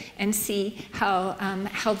yoga and see how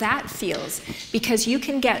that feels, because you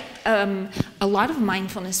can get a lot of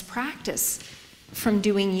mindfulness practice from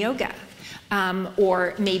doing yoga.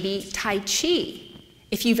 Or maybe Tai Chi.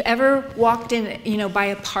 If you've ever walked in, by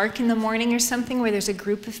a park in the morning or something where there's a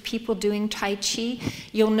group of people doing Tai Chi,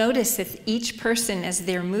 you'll notice that each person, as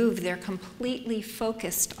they move, they're completely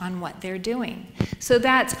focused on what they're doing. So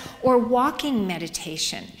or walking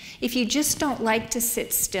meditation. If you just don't like to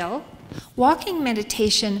sit still, walking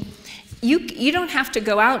meditation, you don't have to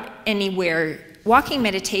go out anywhere. Walking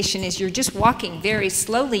meditation is you're just walking very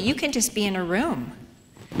slowly. You can just be in a room.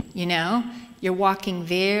 You're walking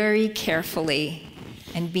very carefully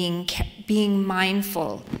and being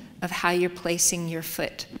mindful of how you're placing your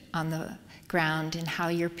foot on the ground and how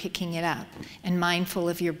you're picking it up, and mindful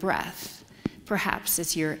of your breath, perhaps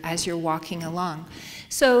as you're walking along.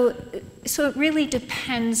 So it really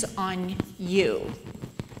depends on you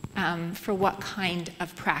for what kind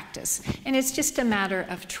of practice, and it's just a matter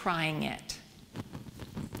of trying it.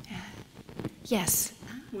 Yes?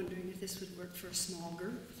 I'm wondering if this would work for a small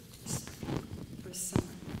group. For some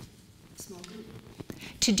small group.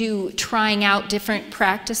 To do trying out different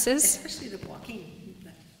practices? Especially the walking.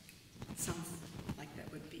 That sounds like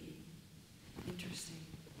that would be interesting.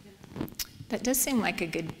 Yeah. That does seem like a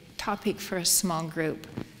good topic for a small group.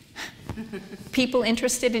 People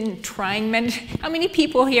interested in trying how many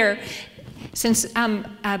people here, since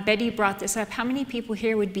Betty brought this up, how many people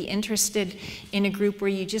here would be interested in a group where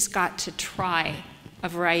you just got to try a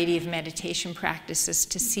variety of meditation practices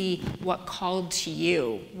to see what called to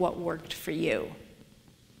you, what worked for you.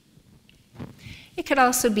 It could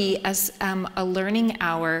also be as a learning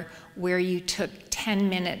hour where you took 10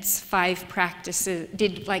 minutes, 5 practices,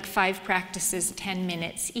 did like 5 practices, 10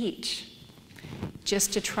 minutes each,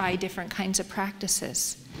 just to try different kinds of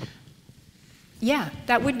practices. Yeah,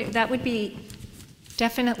 that would be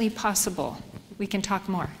definitely possible. We can talk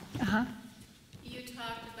more. Uh-huh. You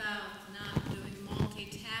talked about not doing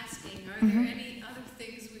multitasking. Are there any other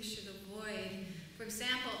things we should avoid? For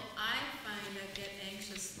example, I find I get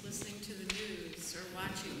anxious listening to the news or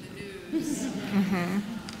watching the news.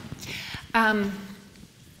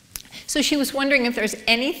 So she was wondering if there's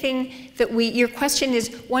anything that your question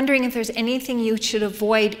is wondering if there's anything you should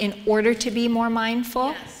avoid in order to be more mindful?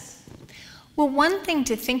 Yes. Well, one thing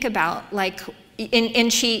to think about, like,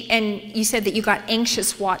 and you said that you got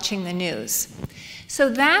anxious watching the news. So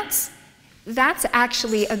that's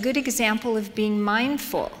actually a good example of being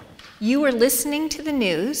mindful. You were listening to the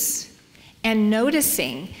news and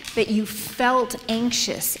noticing that you felt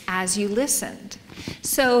anxious as you listened.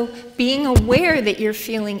 So being aware that you're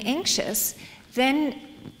feeling anxious, then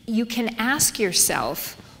you can ask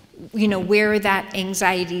yourself, where that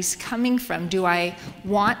anxiety is coming from.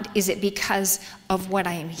 Is it because of what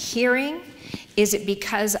I'm hearing? Is it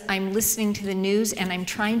because I'm listening to the news and I'm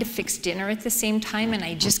trying to fix dinner at the same time and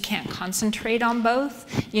I just can't concentrate on both?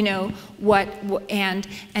 And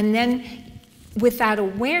then with that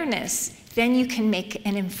awareness, then you can make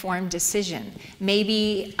an informed decision.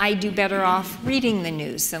 Maybe I do better off reading the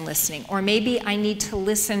news than listening, or maybe I need to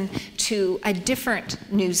listen to a different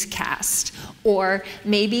newscast, or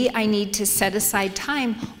maybe I need to set aside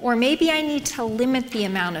time, or maybe I need to limit the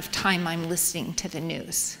amount of time I'm listening to the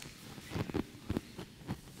news.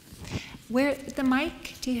 Where the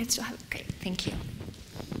mic? Do you still have? Great, thank you.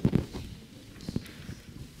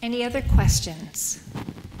 Any other questions?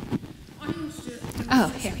 Oh,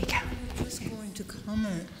 here we go. I was just going to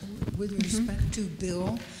comment with respect to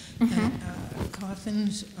Bill and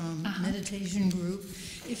Coffin's meditation group.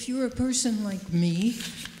 If you're a person like me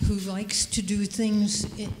who likes to do things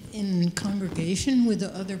in congregation with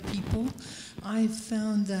other people, I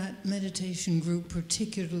found that meditation group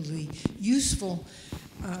particularly useful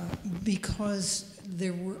because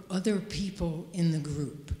there were other people in the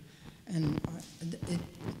group. And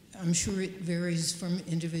I'm sure it varies from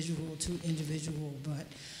individual to individual,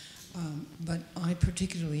 but I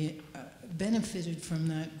particularly benefited from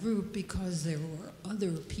that group because there were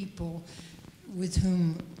other people with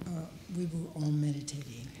whom we were all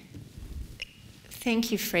meditating.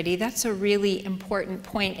 Thank you, Freddie. That's a really important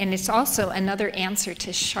point, and it's also another answer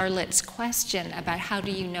to Charlotte's question about how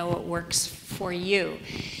do you know what works for you.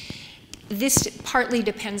 This partly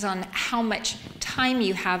depends on how much time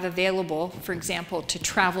you have available, for example, to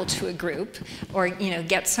travel to a group or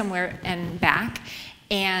get somewhere and back,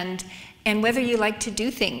 and whether you like to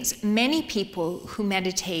do things. Many people who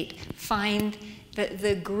meditate find that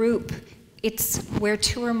the group, it's where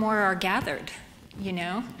 2 or more are gathered,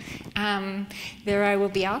 There I will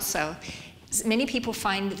be also. Many people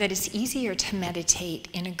find that it's easier to meditate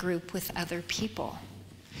in a group with other people.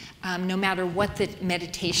 No matter what the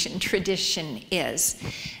meditation tradition is.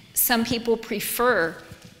 Some people prefer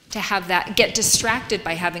to get distracted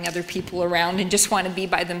by having other people around and just want to be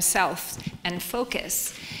by themselves and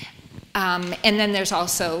focus. And then there's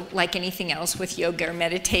also, like anything else with yoga or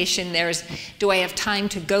meditation, do I have time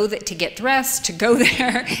to go to get dressed, to go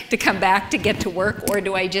there, to come back, to get to work, or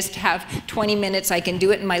do I just have 20 minutes, I can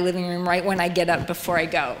do it in my living room right when I get up before I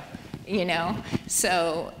go,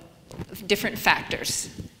 So different factors.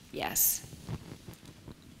 Yes.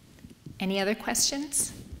 Any other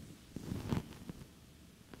questions?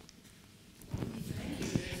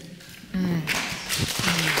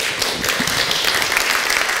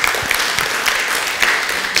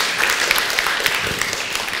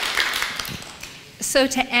 So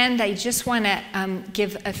to end, I just want to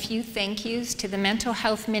give a few thank yous to the Mental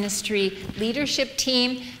Health Ministry leadership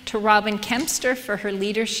team, to Robin Kempster for her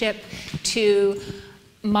leadership, to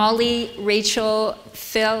Molly, Rachel,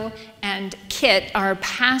 Phil, and Kit, our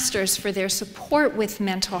pastors, for their support with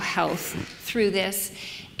mental health through this,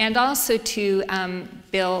 and also to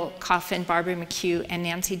Bill Coffin, Barbara McHugh, and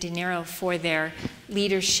Nancy De Niro for their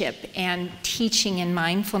leadership and teaching in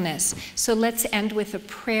mindfulness. So let's end with a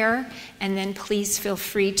prayer, and then please feel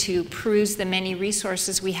free to peruse the many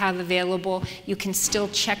resources we have available. You can still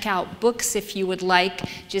check out books if you would like.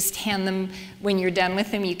 Just hand them, when you're done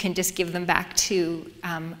with them, you can just give them back to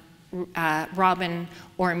Robin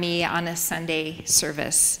or me on a Sunday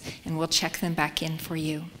service, and we'll check them back in for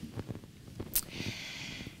you.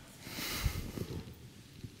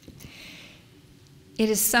 It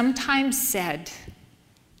is sometimes said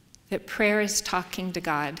that prayer is talking to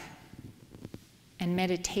God and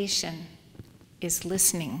meditation is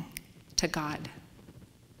listening to God.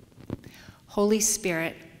 Holy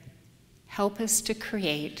Spirit, help us to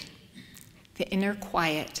create the inner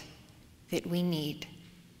quiet that we need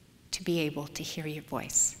to be able to hear your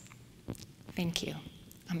voice. Thank you.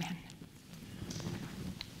 Amen.